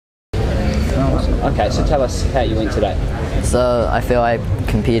Okay, so tell us how you went today. So I feel I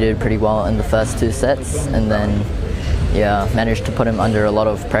competed pretty well in the first 2 sets, and then managed to put him under a lot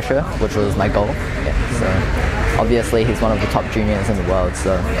of pressure, which was my goal. Yeah, so obviously he's one of the top juniors in the world,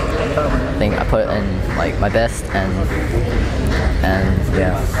 so I think I put in like my best, and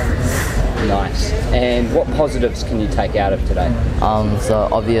yeah. Nice. And what positives can you take out of today? So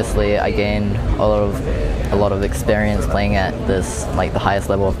obviously I gained a lot of experience playing at this, like, the highest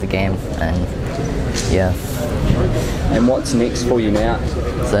level of the game, and yeah. And what's next for you now?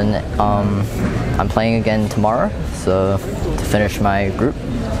 So I'm playing again tomorrow, so to finish my group,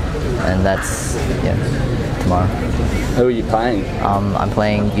 and that's tomorrow. Who are you playing? I'm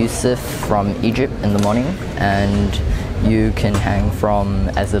playing Yusuf from Egypt in the morning, and Yu Can Hang from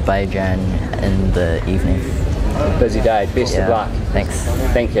Azerbaijan in the evening. Busy day. Best of luck. Thanks.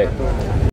 Thank you.